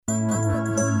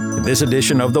This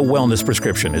edition of The Wellness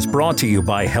Prescription is brought to you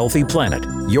by Healthy Planet,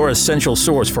 your essential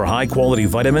source for high-quality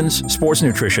vitamins, sports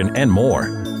nutrition, and more.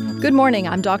 Good morning.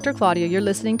 I'm Dr. Claudia. You're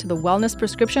listening to The Wellness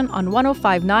Prescription on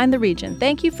 105.9 The Region.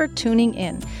 Thank you for tuning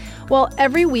in. Well,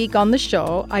 every week on the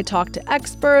show, I talk to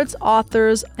experts,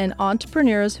 authors, and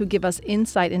entrepreneurs who give us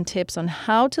insight and tips on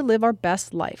how to live our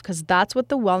best life, because that's what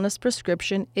the Wellness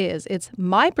Prescription is. It's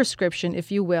my prescription, if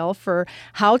you will, for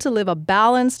how to live a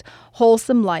balanced,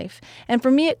 wholesome life. And for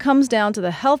me, it comes down to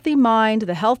the healthy mind,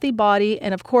 the healthy body,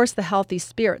 and of course, the healthy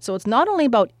spirit. So it's not only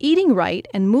about eating right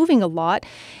and moving a lot,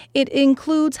 it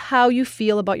includes how you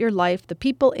feel about your life, the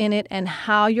people in it, and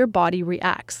how your body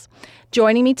reacts.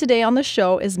 Joining me today on the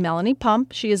show is Melanie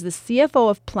Pump. She is the CFO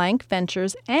of Plank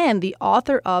Ventures and the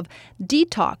author of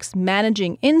Detox,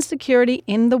 Managing Insecurity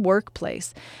in the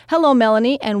Workplace. Hello,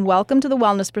 Melanie, and welcome to the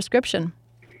Wellness Prescription.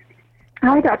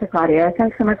 Hi, Dr. Claudia.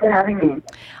 Thanks so much for having me.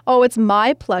 Oh, it's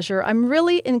my pleasure. I'm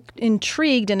really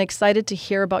intrigued and excited to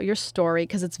hear about your story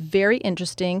because it's very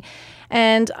interesting.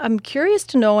 And I'm curious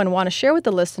to know and want to share with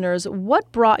the listeners what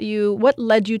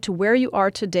led you to where you are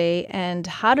today, and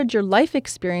how did your life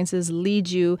experiences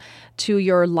lead you to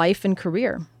your life and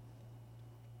career?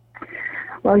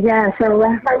 Well, yeah, so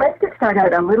my life did start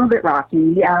out a little bit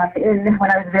rocky. When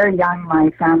I was very young, my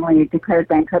family declared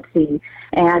bankruptcy,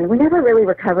 and we never really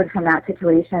recovered from that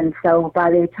situation. So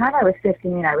by the time I was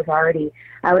 15, I was already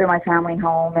out of my family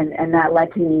home, and that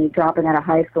led to me dropping out of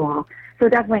high school. So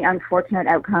definitely unfortunate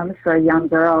outcomes for a young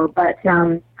girl. But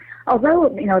although,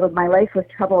 my life was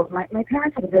troubled, my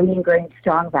parents had really ingrained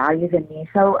strong values in me.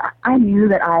 So I knew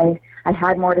that I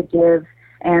had more to give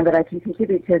and that I can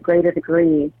contribute to a greater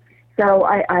degree. So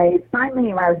I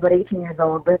finally, when I was about 18 years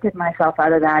old, lifted myself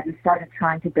out of that and started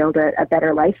trying to build a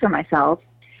better life for myself.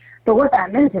 But what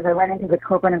that meant is I went into the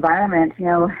corporate environment,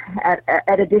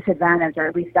 at a disadvantage, or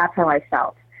at least that's how I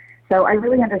felt. So I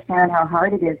really understand how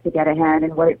hard it is to get ahead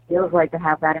and what it feels like to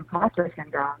have that imposter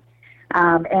syndrome.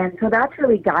 And so that's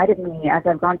really guided me as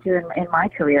I've gone through in my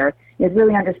career, is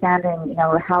really understanding,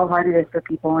 how hard it is for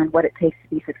people and what it takes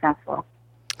to be successful.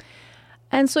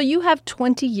 And so you have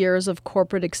 20 years of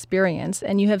corporate experience,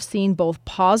 and you have seen both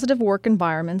positive work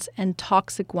environments and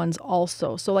toxic ones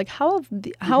also. So how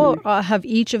have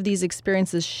each of these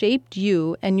experiences shaped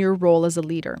you and your role as a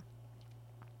leader?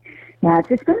 Yeah,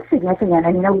 it's been significant.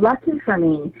 And, lucky for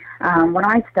me, when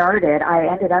I started, I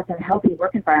ended up in healthy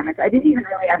work environments. I didn't even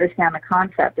really understand the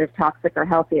concept of toxic or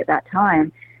healthy at that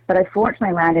time, but I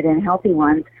fortunately landed in healthy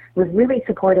ones with really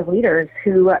supportive leaders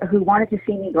who wanted to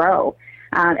see me grow.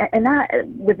 And that,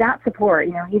 with that support,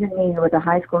 even me with a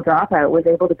high school dropout was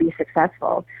able to be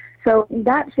successful. So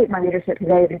that shaped my leadership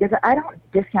today, because I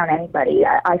don't discount anybody.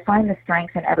 I find the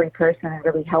strength in every person and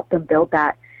really help them build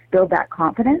that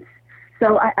confidence.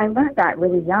 So I learned that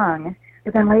really young.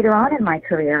 But then later on in my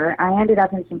career, I ended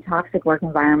up in some toxic work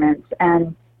environments,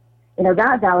 and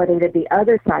that validated the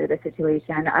other side of the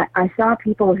situation. I saw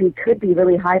people who could be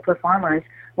really high performers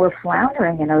were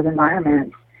floundering in those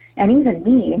environments. And even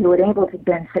me, who had able to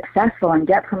been successful and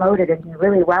get promoted and do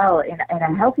really well in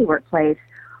a healthy workplace,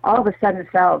 all of a sudden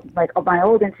felt like my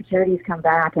old insecurities come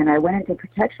back, and I went into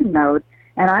protection mode,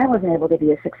 and I wasn't able to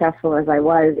be as successful as I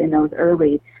was in those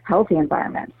early healthy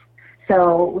environments.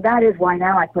 So that is why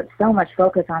now I put so much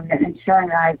focus on ensuring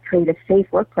that I create a safe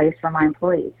workplace for my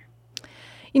employees.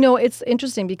 It's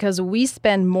interesting because we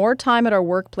spend more time at our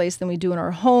workplace than we do in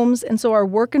our homes. And so our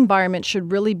work environment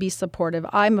should really be supportive.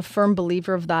 I'm a firm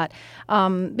believer of that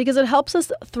because it helps us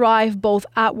thrive both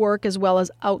at work as well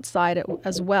as outside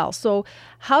as well. So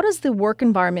how does the work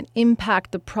environment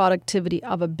impact the productivity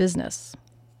of a business?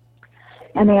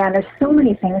 And there's so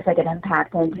many things that get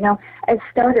impacted. As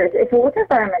starters, if a work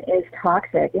environment is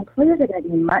toxic, employees are going to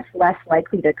be much less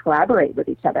likely to collaborate with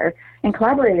each other. And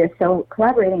collaborating is so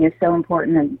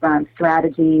important in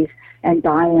strategies and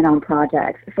buy-in on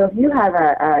projects. So if you have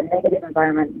a negative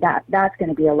environment, that's going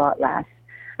to be a lot less.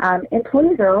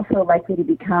 Employees are also likely to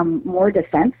become more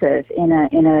defensive in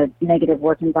a negative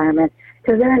work environment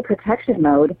because they're in protection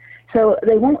mode. So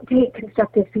they won't take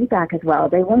constructive feedback as well.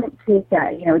 They won't take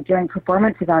that, during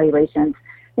performance evaluations.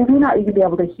 They may not even be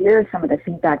able to hear some of the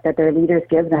feedback that their leaders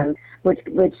give them, which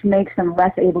makes them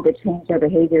less able to change their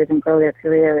behaviors and grow their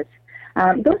careers.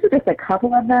 Those are just a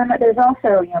couple of them. There's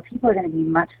also, people are going to be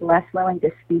much less willing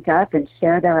to speak up and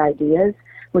share their ideas,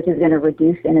 which is going to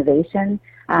reduce innovation.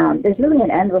 There's really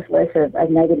an endless list of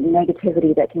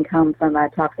negativity that can come from a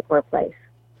toxic workplace.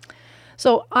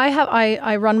 So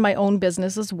I run my own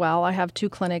business as well. I have 2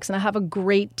 clinics and I have a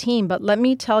great team, but let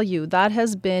me tell you, that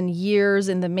has been years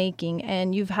in the making,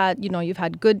 and you've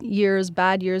had good years,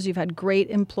 bad years, you've had great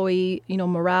employee,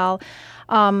 morale.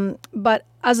 But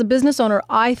as a business owner,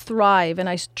 I thrive and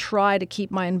I try to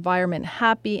keep my environment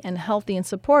happy and healthy and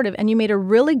supportive. And you made a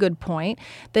really good point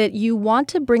that you want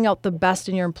to bring out the best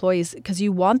in your employees because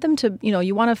you want them to,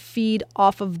 you want to feed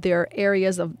off of their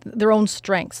areas of their own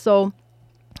strengths. So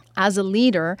as a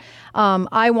leader,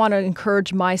 I want to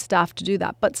encourage my staff to do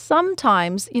that. But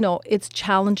sometimes, it's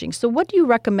challenging. So what do you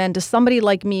recommend to somebody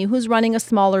like me who's running a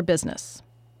smaller business?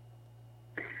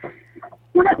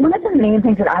 One of the main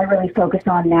things that I really focus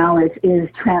on now is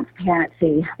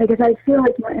transparency, because I feel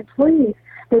like employees,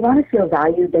 they want to feel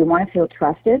valued, they want to feel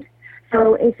trusted.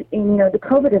 So the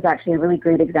COVID is actually a really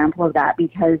great example of that,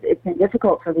 because it's been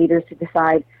difficult for leaders to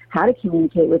decide how to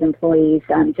communicate with employees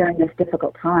during this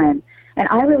difficult time. And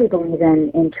I really believe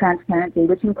in transparency,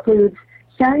 which includes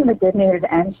sharing the good news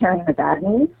and sharing the bad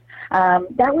news.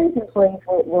 That way employees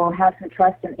will have some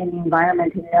trust in the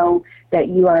environment and know that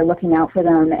you are looking out for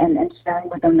them and sharing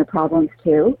with them the problems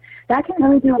too. That can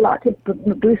really do a lot to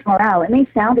boost morale. It may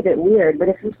sound a bit weird, but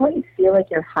if employees feel like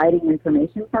you're hiding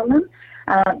information from them,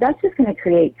 that's just going to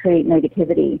create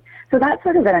negativity. So that's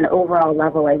sort of at an overall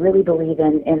level. I really believe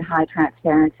in high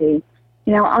transparency.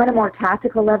 On a more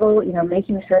tactical level,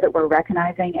 making sure that we're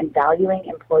recognizing and valuing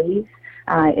employees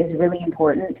is really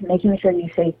important. Making sure you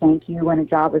say thank you when a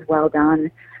job is well done.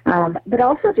 But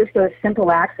also just those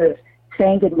simple acts of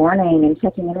saying good morning and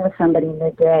checking in with somebody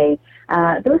midday.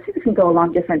 Those things can go a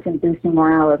long difference in boosting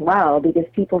morale as well, because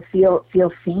people feel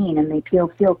seen and they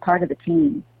feel part of the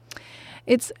team.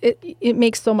 It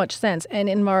makes so much sense. And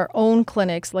in our own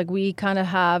clinics, like we kind of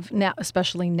have now,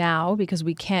 especially now, because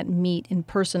we can't meet in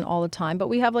person all the time, but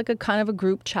we have like a kind of a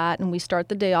group chat, and we start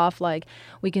the day off like,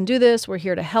 we can do this, we're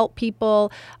here to help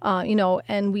people,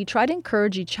 and we try to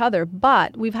encourage each other.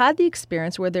 But we've had the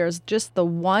experience where there's just the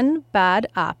one bad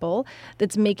apple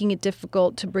that's making it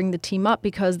difficult to bring the team up,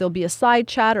 because there'll be a side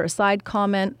chat or a side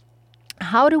comment.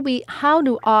 How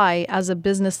do I, as a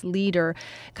business leader,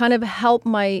 kind of help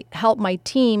my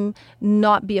team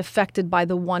not be affected by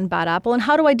the one bad apple? And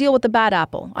how do I deal with the bad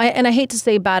apple? I hate to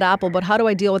say bad apple, but how do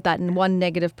I deal with that in one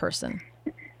negative person?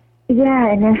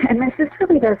 Yeah, and this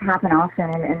really does happen often,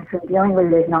 and so dealing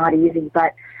with it is not easy.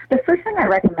 But the first thing I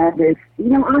recommend is,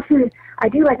 often I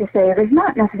do like to say there's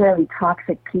not necessarily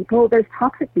toxic people, there's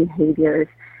toxic behaviors.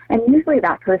 And usually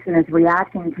that person is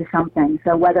reacting to something.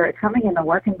 So whether it's something in the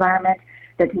work environment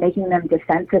that's making them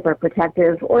defensive or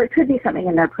protective, or it could be something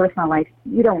in their personal life,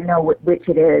 you don't know which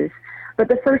it is. But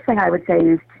the first thing I would say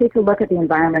is take a look at the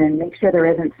environment and make sure there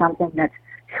isn't something that's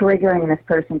triggering this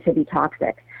person to be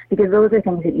toxic, because those are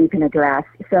things that you can address.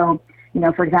 So,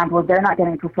 for example, if they're not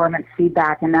getting performance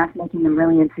feedback and that's making them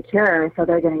really insecure, so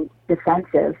they're getting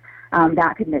defensive,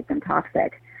 that could make them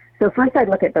toxic. So first I'd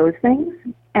look at those things,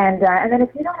 and then if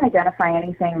you don't identify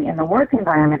anything in the work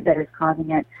environment that is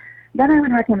causing it, then I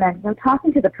would recommend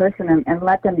talking to the person and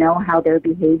let them know how their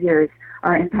behaviors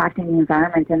are impacting the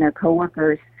environment and their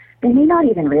coworkers. They may not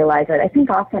even realize it. I think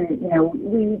often,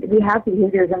 we have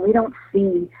behaviors and we don't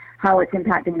see how it's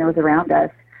impacting those around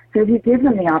us. So if you give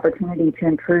them the opportunity to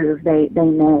improve, they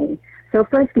may. So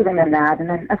first giving them that, and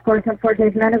then of course, unfortunately,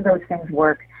 if none of those things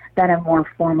work, then a more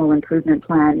formal improvement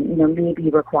plan, may be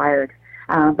required.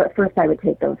 But first, I would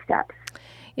take those steps.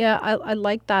 Yeah, I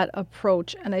like that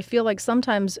approach. And I feel like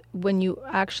sometimes when you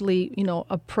actually,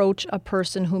 approach a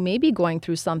person who may be going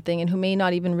through something and who may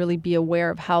not even really be aware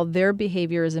of how their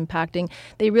behavior is impacting,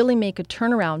 they really make a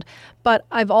turnaround. But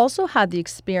I've also had the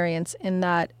experience in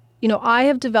that, I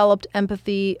have developed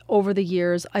empathy over the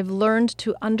years. I've learned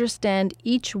to understand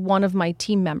each one of my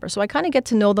team members. So I kind of get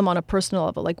to know them on a personal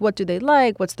level. Like, what do they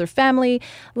like? What's their family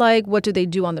like? What do they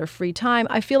do on their free time?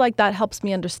 I feel like that helps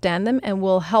me understand them and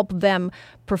will help them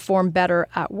perform better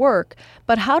at work.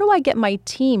 But how do I get my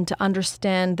team to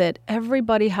understand that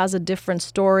everybody has a different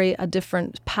story, a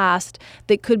different past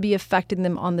that could be affecting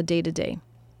them on the day-to-day?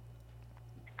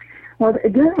 Well,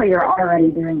 doing what you're already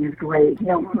doing is great.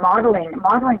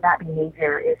 Modeling that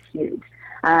behavior is huge.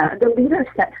 The leader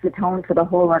sets the tone for the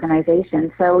whole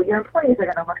organization, so your employees are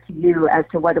going to look to you as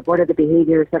to what are the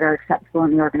behaviors that are acceptable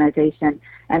in the organization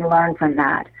and learn from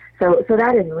that. So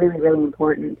that is really, really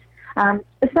important.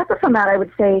 Separate from that, I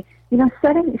would say,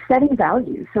 setting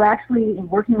values. So actually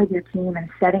working with your team and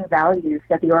setting values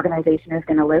that the organization is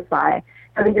going to live by.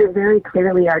 So that you're very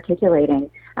clearly articulating,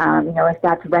 if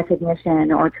that's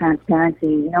recognition or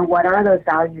transparency, what are those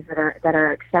values that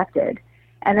are accepted?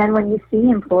 And then when you see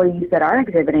employees that are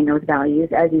exhibiting those values,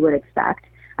 as you would expect,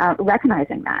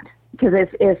 recognizing that. because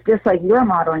it's just like you're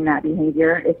modeling that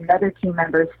behavior. If other team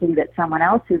members see that someone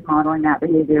else who's modeling that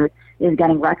behavior is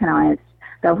getting recognized,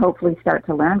 they'll hopefully start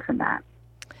to learn from that.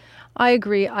 I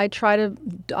agree. I try to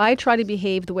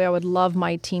behave the way I would love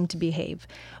my team to behave.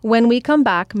 When we come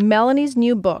back, Melanie's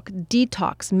new book,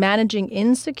 Detox: Managing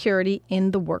Insecurity in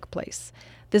the Workplace.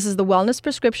 This is the Wellness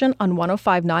Prescription on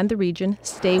 105.9 The Region.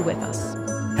 Stay with us.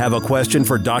 Have a question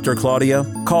for Dr. Claudia?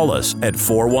 Call us at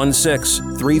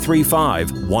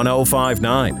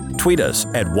 416-335-1059. Tweet us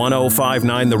at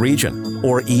 1059 The Region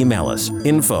or email us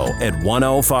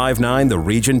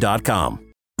info@1059theregion.com.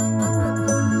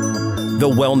 The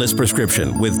Wellness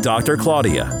Prescription with Dr.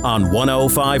 Claudia on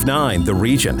 105.9 The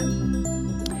Region.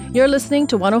 You're listening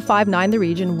to 105.9 The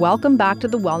Region. Welcome back to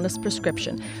The Wellness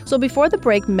Prescription. So before the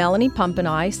break, Melanie Pump and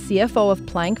I, CFO of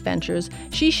Plank Ventures,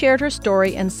 she shared her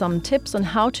story and some tips on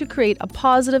how to create a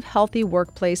positive, healthy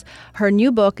workplace. Her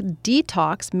new book,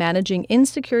 Detox: Managing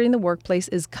Insecurity in the Workplace,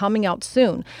 is coming out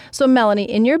soon. So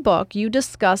Melanie, in your book, you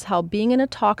discuss how being in a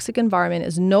toxic environment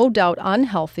is no doubt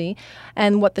unhealthy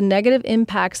and what the negative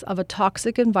impacts of a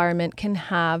toxic environment can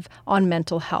have on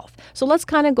mental health. So let's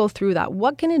kind of go through that.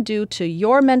 What can it do to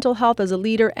your mental health as a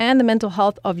leader and the mental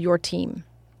health of your team?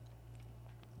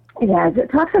 Yeah,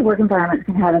 toxic work environments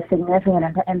can have a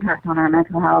significant impact on our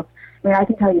mental health. I mean, I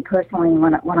can tell you personally,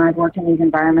 when I've worked in these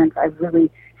environments, I've really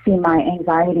seen my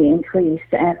anxiety increase,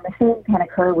 and the same can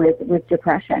occur with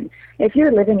depression. If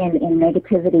you're living in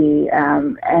negativity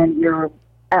and you're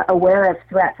aware of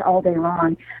threats all day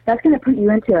long, that's going to put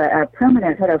you into a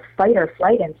permanent sort of fight or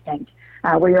flight instinct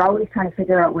where you're always trying to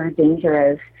figure out where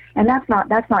danger is. And that's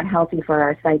not healthy for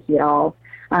our psyche at all.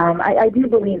 I do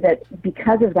believe that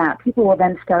because of that, people will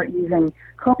then start using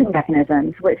coping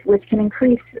mechanisms, which can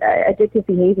increase addictive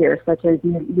behavior, such as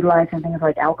utilizing things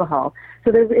like alcohol.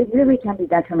 So it really can be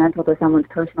detrimental to someone's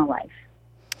personal life.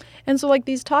 And so, like,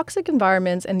 these toxic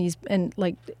environments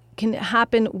can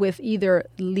happen with either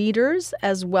leaders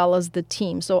as well as the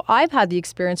team. So I've had the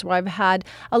experience where I've had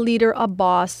a leader, a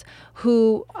boss,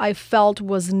 who I felt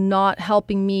was not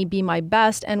helping me be my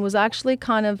best and was actually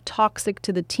kind of toxic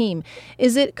to the team.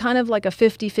 Is it kind of like a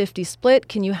 50-50 split?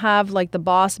 Can you have like the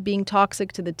boss being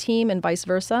toxic to the team and vice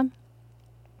versa?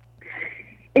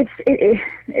 It's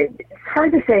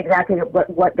hard to say exactly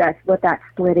what that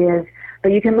split is,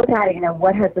 but you can look at it,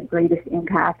 what has the greatest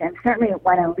impact. And certainly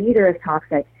when a leader is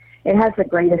toxic, it has the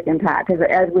greatest impact, because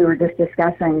as we were just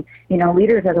discussing,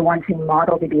 leaders are the ones who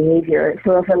model the behavior.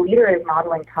 So if a leader is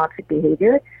modeling toxic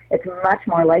behavior, it's much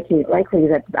more likely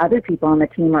that other people on the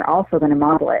team are also going to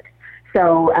model it.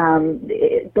 So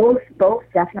both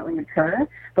definitely occur,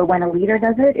 but when a leader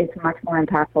does it, it's much more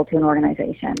impactful to an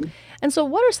organization. And so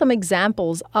what are some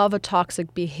examples of a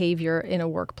toxic behavior in a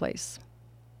workplace?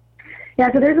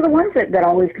 Yeah, so there's the ones that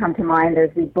always come to mind.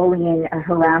 There's the bullying,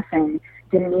 harassing,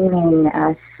 demeaning,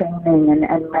 shaming,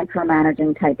 and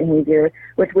micromanaging type behavior,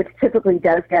 which typically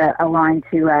does get aligned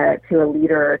to a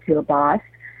leader or to a boss.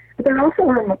 But there also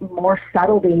are more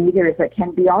subtle behaviors that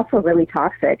can be also really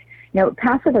toxic.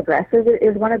 Passive aggressive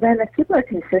is one of them. If people are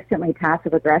consistently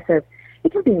passive aggressive,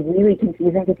 it can be really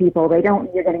confusing to people.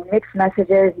 You're getting mixed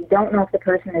messages. You don't know if the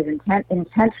person is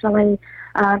intentionally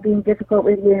being difficult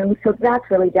with you. So that's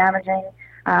really damaging.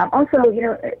 Also,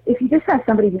 if you just have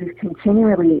somebody who's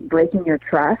continually breaking your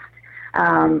trust,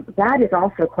 that is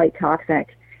also quite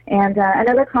toxic. And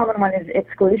another common one is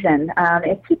exclusion.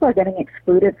 If people are getting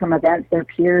excluded from events, their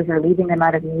peers are leaving them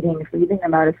out of meetings, leaving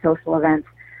them out of social events,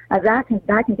 that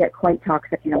can get quite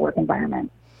toxic in a work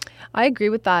environment. I agree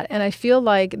with that. And I feel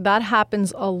like that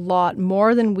happens a lot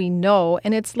more than we know.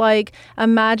 And it's like,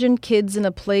 imagine kids in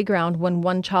a playground when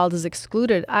one child is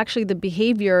excluded. Actually, the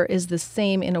behavior is the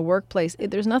same in a workplace.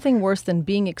 There's nothing worse than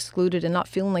being excluded and not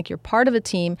feeling like you're part of a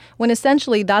team, when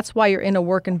essentially that's why you're in a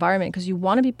work environment, because you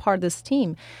want to be part of this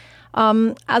team.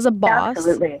 As a boss,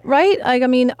 absolutely. Right?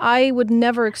 I would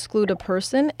never exclude a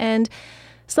person. And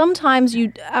sometimes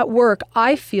at work,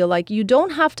 I feel like you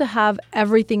don't have to have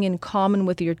everything in common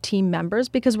with your team members,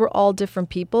 because we're all different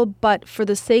people. But for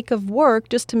the sake of work,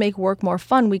 just to make work more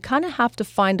fun, we kind of have to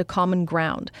find a common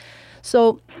ground.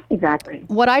 So exactly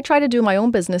what I try to do in my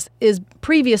own business is,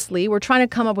 previously, we're trying to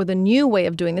come up with a new way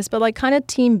of doing this, but like kind of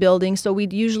team building. So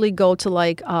we'd usually go to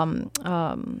like a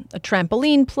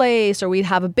trampoline place, or we'd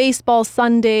have a baseball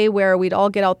Sunday where we'd all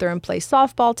get out there and play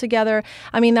softball together.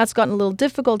 That's gotten a little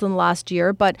difficult in the last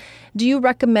year, but do you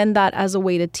recommend that as a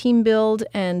way to team build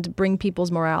and bring people's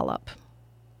morale up?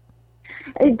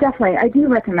 Definitely. I do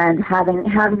recommend having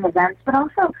events, but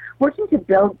also working to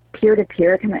build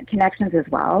peer-to-peer connections as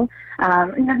well.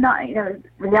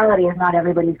 Reality is not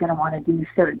everybody's going to want to do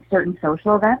certain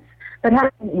social events, but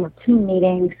having team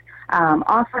meetings,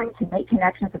 offering to make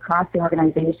connections across the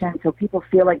organization so people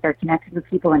feel like they're connected with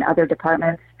people in other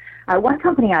departments. One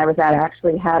company I was at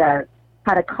actually had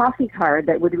a coffee card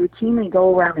that would routinely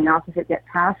go around the office. It get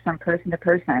passed from person to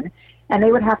person, and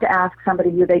they would have to ask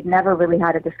somebody who they'd never really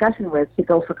had a discussion with to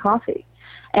go for coffee.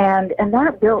 And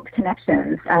that built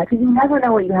connections, because you never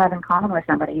know what you have in common with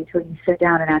somebody until you sit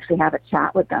down and actually have a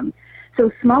chat with them. So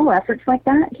small efforts like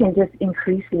that can just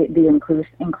increase the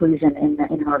inclusion in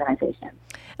an organization.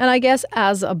 And I guess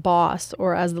as a boss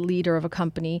or as the leader of a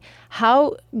company,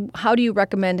 how do you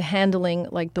recommend handling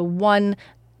like the one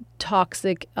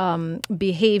toxic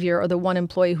behavior or the one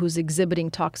employee who's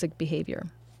exhibiting toxic behavior?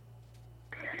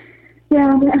 Yeah,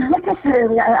 like I said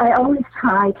earlier, I always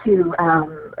try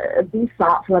to be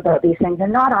thoughtful about these things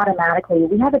and not automatically.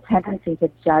 We have a tendency to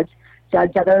judge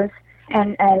others.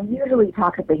 And usually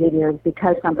toxic behavior is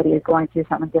because somebody is going through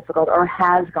something difficult or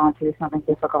has gone through something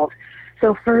difficult.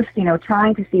 So first,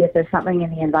 trying to see if there's something in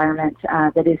the environment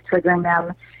that is triggering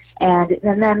them, and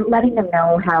then letting them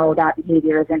know how that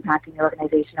behavior is impacting the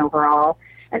organization overall,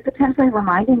 and potentially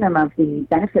reminding them of the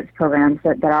benefits programs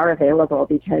that are available,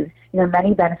 because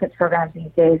many benefits programs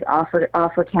these days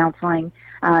offer counseling,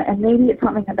 and maybe it's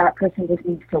something that person just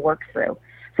needs to work through.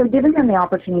 So giving them the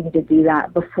opportunity to do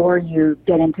that before you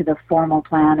get into the formal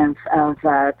plan of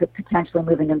potentially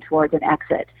moving them towards an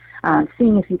exit,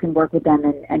 seeing if you can work with them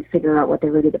and figure out what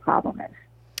really the problem is.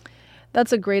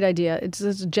 That's a great idea. It's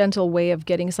just a gentle way of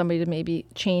getting somebody to maybe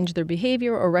change their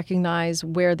behavior or recognize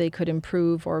where they could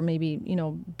improve or maybe,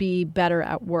 be better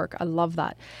at work. I love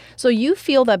that. So you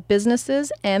feel that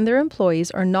businesses and their employees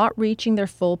are not reaching their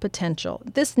full potential.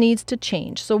 This needs to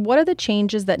change. So what are the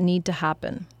changes that need to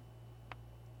happen?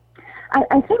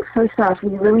 I think first off, we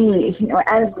really,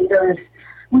 as leaders,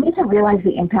 we need to realize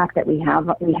the impact that we have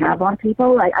on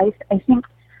people. I think,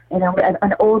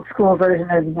 an old school version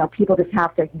of, people just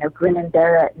have to, grin and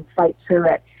bear it and fight through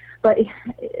it. But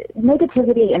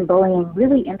negativity and bullying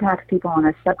really impacts people on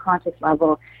a subconscious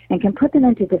level and can put them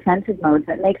into defensive modes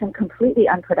that make them completely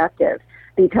unproductive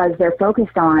because they're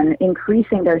focused on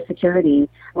increasing their security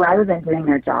rather than doing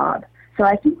their job. So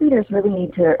I think leaders really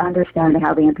need to understand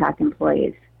how they impact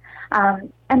employees.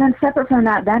 And then separate from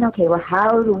that,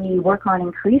 how do we work on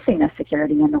increasing the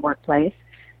security in the workplace?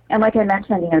 And like I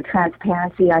mentioned,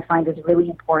 transparency I find is really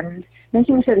important.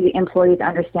 Making sure the employees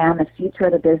understand the future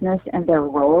of the business and their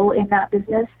role in that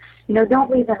business.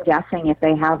 Don't leave them guessing if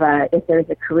there's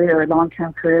a career, a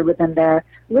long-term career within there.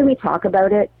 Really talk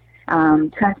about it.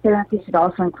 Transparency should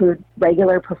also include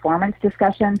regular performance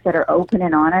discussions that are open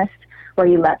and honest, where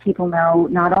you let people know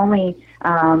not only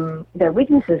their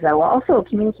weaknesses, though, also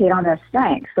communicate on their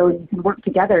strengths so you can work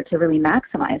together to really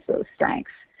maximize those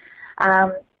strengths.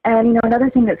 And another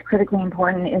thing that's critically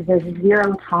important is there's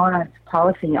zero tolerance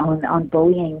policy on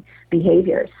bullying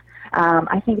behaviors.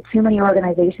 I think too many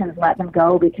organizations let them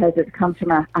go because it comes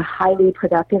from a highly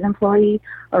productive employee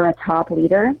or a top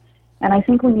leader. And I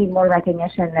think we need more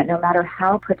recognition that no matter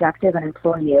how productive an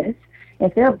employee is,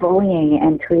 if they're bullying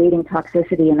and creating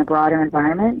toxicity in the broader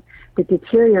environment, the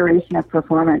deterioration of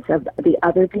performance of the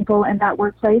other people in that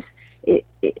workplace,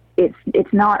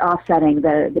 it's not offsetting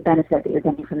the benefit that you're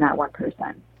getting from that one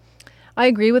person. I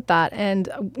agree with that. And,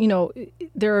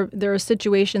 there are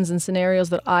situations and scenarios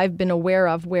that I've been aware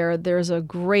of where there's a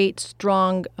great,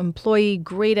 strong employee,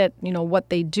 great at, what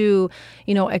they do,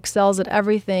 excels at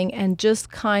everything, and just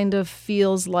kind of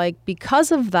feels like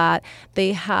because of that,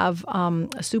 they have a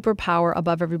superpower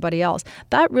above everybody else.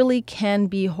 That really can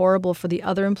be horrible for the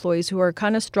other employees who are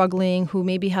kind of struggling, who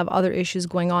maybe have other issues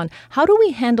going on. How do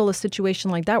we handle a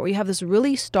situation like that where you have this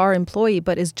really star employee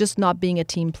but is just not being a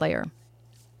team player?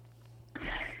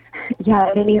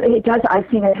 Yeah, it does. I've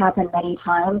seen it happen many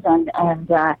times, and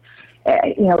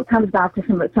it comes back to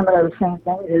some of those same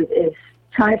things is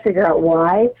trying to figure out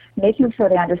why, making sure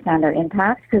they understand their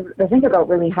impact. Because the thing about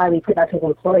really highly productive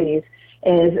employees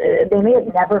is they may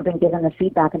have never been given the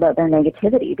feedback about their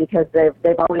negativity because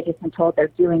they've always just been told they're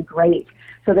doing great,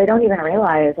 so they don't even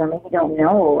realize or maybe don't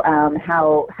know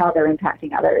how they're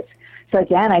impacting others. So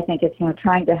again, I think it's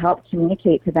trying to help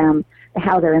communicate to them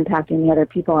how they're impacting the other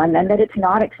people, and then that it's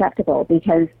not acceptable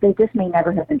because they just may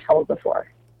never have been told before.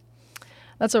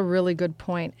 That's a really good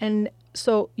point. And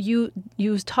so you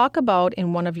talk about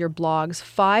in one of your blogs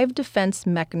 5 defense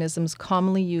mechanisms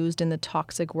commonly used in the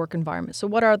toxic work environment. So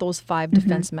what are those 5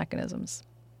 defense mechanisms?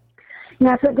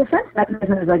 Yeah, so defense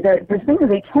mechanisms, like there's things,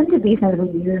 they tend to be things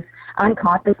we use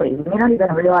unconsciously. We may not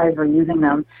even realize we're using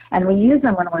them, and we use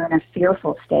them when we're in a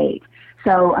fearful state.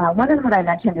 So one of them that I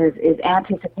mentioned is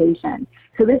anticipation.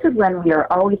 So this is when we are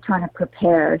always trying to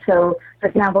prepare. So, for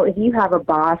example, if you have a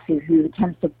boss who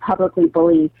tends to publicly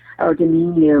bully or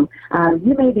demean you,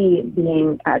 you may be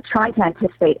trying to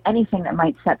anticipate anything that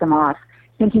might set them off,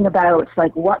 thinking about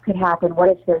like what could happen, what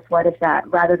if this, what if that,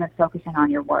 rather than focusing on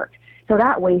your work. So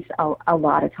that wastes a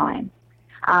lot of time.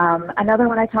 Another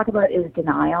one I talk about is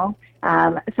denial.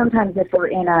 Sometimes if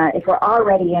we're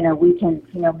already in a weakened,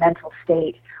 mental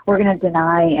state, we're going to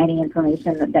deny any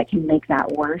information that can make that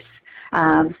worse.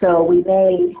 So we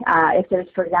may, if there's,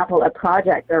 for example, a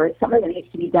project or something that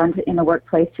needs to be done in the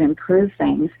workplace to improve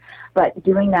things, but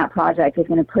doing that project is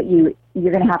going to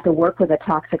you're going to have to work with a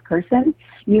toxic person.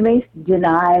 You may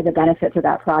deny the benefits of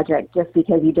that project just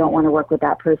because you don't want to work with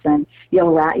that person.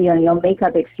 You'll make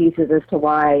up excuses as to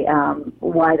why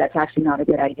that's actually not a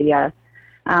good idea.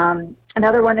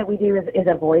 Another one that we do is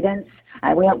avoidance.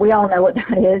 We all know what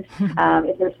that is.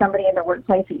 If there's somebody in the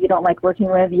workplace that you don't like working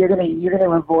with, you're gonna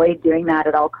avoid doing that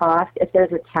at all costs. If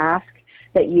there's a task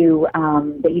that you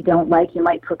don't like, you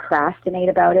might procrastinate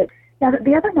about it. Now,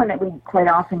 the other one that we quite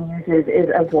often use is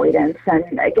avoidance.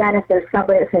 And again, if there's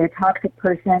somebody, say a toxic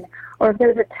person, or if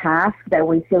there's a task that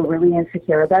we feel really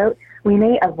insecure about, we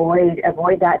may avoid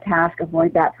that task,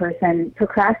 avoid that person.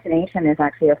 Procrastination is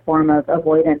actually a form of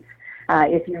avoidance.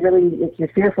 If you're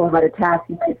fearful about a task,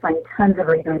 you might find tons of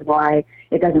reasons why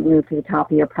it doesn't move to the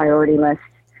top of your priority list.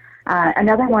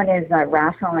 Another one is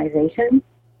rationalization.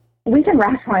 We can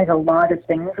rationalize a lot of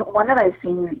things. One that I've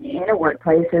seen in a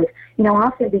workplace is,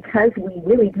 often because we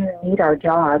really do need our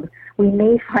job, we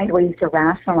may find ways to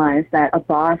rationalize that a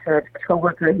boss or a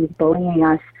coworker who's bullying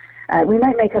us, we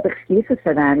might make up excuses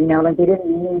for them, like they didn't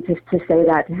mean to say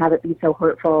that, to have it be so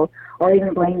hurtful, or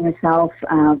even blame yourself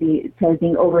to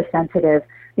being oversensitive,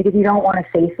 because you don't want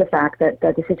to face the fact that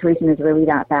the situation is really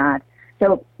that bad.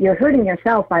 So you're hurting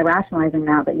yourself by rationalizing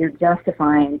that, but you're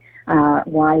justifying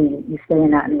why you stay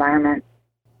in that environment.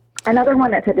 Another one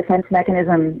that's a defense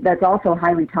mechanism that's also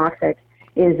highly toxic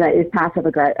is passive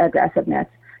aggressiveness.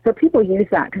 So people use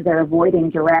that because they're avoiding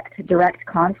direct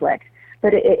conflict.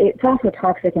 But it's also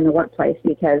toxic in the workplace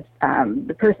because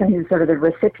the person who's sort of the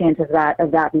recipient of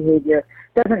that behavior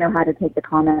doesn't know how to take the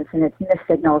comments, and it's missed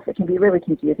signals. It can be really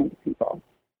confusing to people.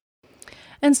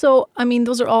 And so,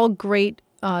 those are all great.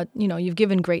 You've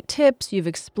given great tips. You've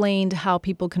explained how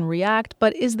people can react.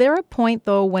 But is there a point,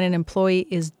 though, when an employee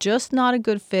is just not a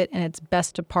good fit and it's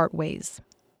best to part ways?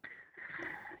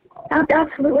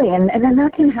 Absolutely, and then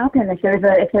that can happen if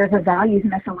there's a values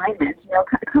misalignment.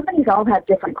 Companies all have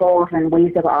different goals and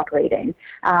ways of operating.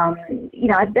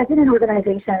 I've been in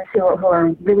organizations who are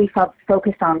really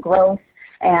focused on growth,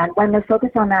 and when they're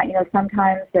focused on that,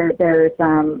 sometimes there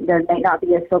may not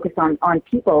be as focused on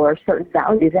people or certain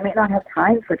values. They may not have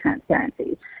time for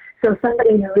transparency. So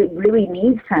somebody who really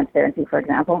needs transparency, for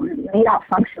example, may not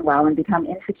function well and become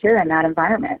insecure in that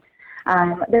environment.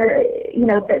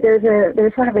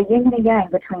 There's sort of a yin and a yang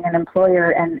between an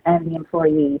employer and the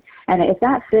employee, and if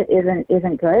that fit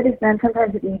isn't good, then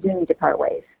sometimes you do need to part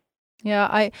ways.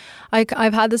 Yeah,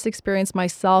 I've had this experience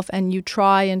myself, and you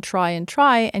try and try and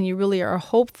try, and you really are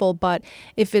hopeful. But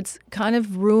if it's kind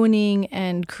of ruining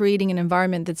and creating an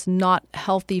environment that's not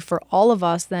healthy for all of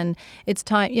us, then it's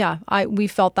time. Yeah, we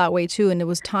felt that way too, and it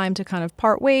was time to kind of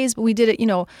part ways. But we did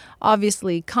it,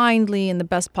 obviously kindly in the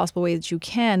best possible way that you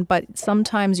can. But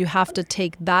sometimes you have to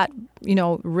take that,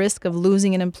 risk of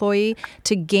losing an employee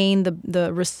to gain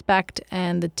the respect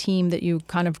and the team that you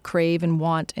kind of crave and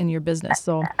want in your business.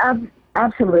 So.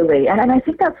 Absolutely. And I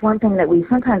think that's one thing that we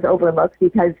sometimes overlook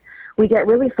because we get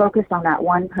really focused on that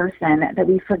one person that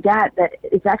we forget that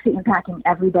it's actually impacting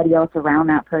everybody else around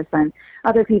that person.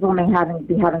 Other people may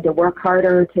be having to work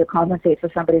harder to compensate for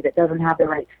somebody that doesn't have the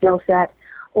right skill set,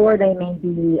 or they may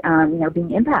be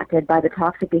being impacted by the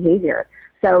toxic behavior.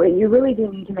 So you really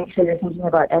do need to make sure you're thinking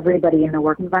about everybody in the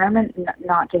work environment,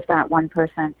 not just that one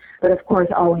person, but of course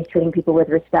always treating people with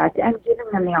respect and giving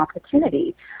them the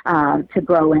opportunity to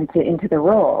grow into the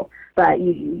role. But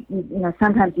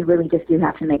sometimes you really just do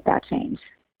have to make that change.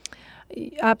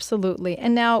 Absolutely.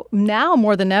 And now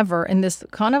more than ever in this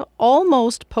kind of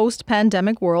almost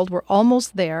post-pandemic world, we're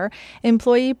almost there,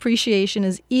 employee appreciation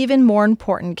is even more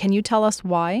important. Can you tell us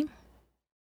why?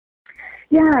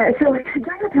 Yeah, so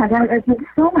during the pandemic, there's been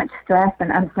so much stress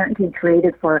and uncertainty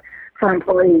created for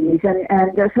employees, and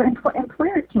so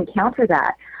employers can counter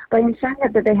that by ensuring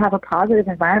that they have a positive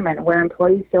environment where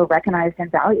employees feel recognized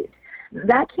and valued.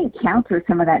 That can counter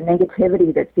some of that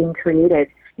negativity that's being created,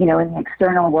 in the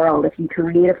external world. If you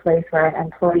create a place where an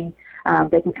employee,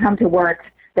 they can come to work,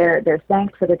 they're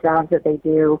thanked for the jobs that they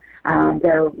do,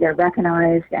 they're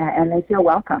recognized, and they feel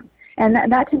welcome. And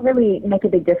that can really make a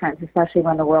big difference, especially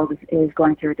when the world is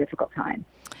going through a difficult time.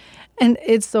 And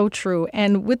it's so true.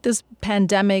 And with this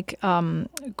pandemic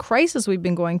crisis we've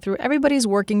been going through, everybody's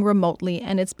working remotely,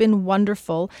 and it's been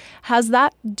wonderful.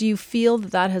 Do you feel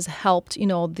that has helped,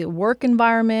 the work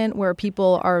environment where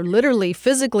people are literally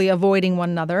physically avoiding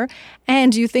one another?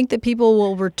 And do you think that people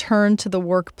will return to the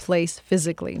workplace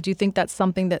physically? Do you think that's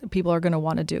something that people are going to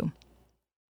want to do?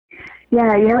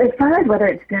 Yeah, as far as whether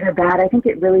it's good or bad, I think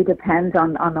it really depends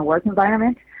on the work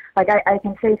environment. Like I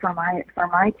can say for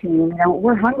my team,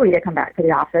 we're hungry to come back to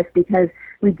the office because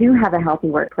we do have a healthy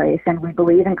workplace and we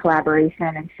believe in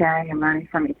collaboration and sharing and learning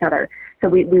from each other. So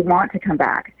we want to come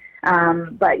back.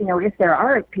 But, if there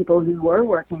are people who were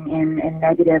working in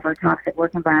negative or toxic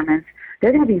work environments,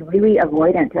 they're going to be really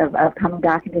avoidant of coming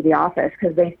back into the office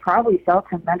because they've probably felt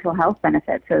some mental health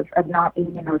benefits of not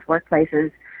being in those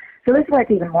workplaces. So this is why it's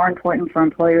even more important for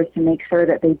employers to make sure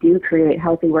that they do create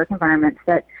healthy work environments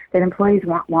that employees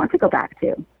want to go back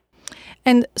to.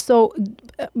 And so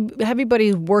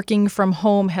everybody working from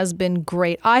home has been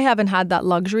great. I haven't had that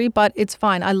luxury, but it's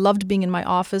fine. I loved being in my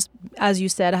office. As you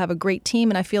said, I have a great team,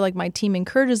 and I feel like my team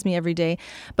encourages me every day.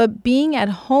 But being at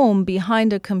home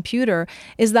behind a computer,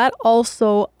 is that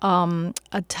also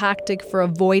a tactic for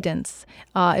avoidance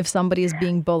if somebody is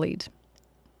being bullied?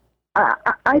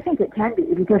 I think it can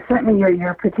be, because certainly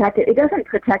you're protected. It doesn't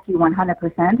protect you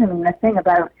 100%. I mean, the thing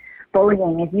about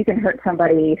bullying is you can hurt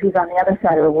somebody who's on the other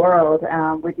side of the world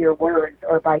with your words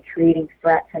or by creating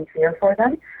threats and fear for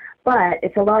them. But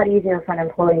it's a lot easier for an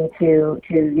employee to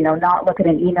not look at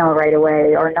an email right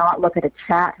away or not look at a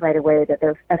chat right away that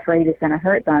they're afraid is going to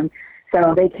hurt them.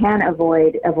 So they can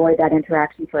avoid that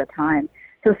interaction for a time.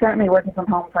 So certainly working from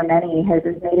home for many has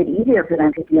made it easier for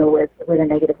them to deal with a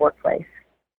negative workplace.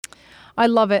 I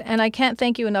love it. And I can't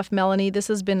thank you enough, Melanie. This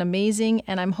has been amazing.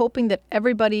 And I'm hoping that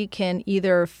everybody can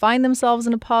either find themselves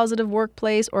in a positive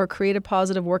workplace or create a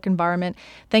positive work environment.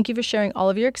 Thank you for sharing all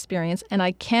of your experience. And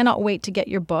I cannot wait to get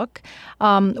your book.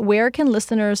 Where can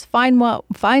listeners find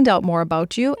out more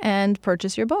about you and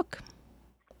purchase your book?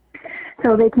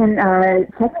 So they can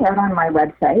check me out on my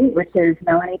website, which is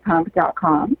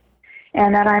melaniepump.com.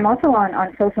 And then I'm also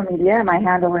on social media. My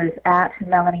handle is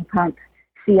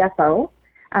 @MelaniePumpCFO.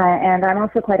 And I'm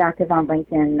also quite active on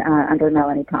LinkedIn under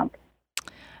Melanie Pump.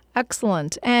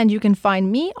 Excellent. And you can find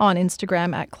me on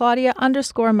Instagram at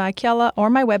Claudia_Macchiella or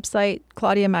my website,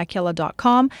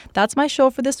 ClaudiaMacchiella.com. That's my show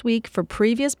for this week. For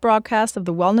previous broadcasts of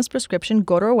The Wellness Prescription,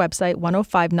 go to our website,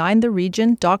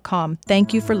 1059theregion.com.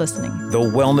 Thank you for listening. The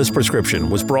Wellness Prescription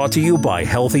was brought to you by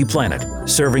Healthy Planet,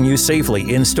 serving you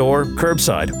safely in-store,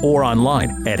 curbside, or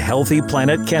online at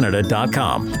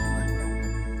healthyplanetcanada.com.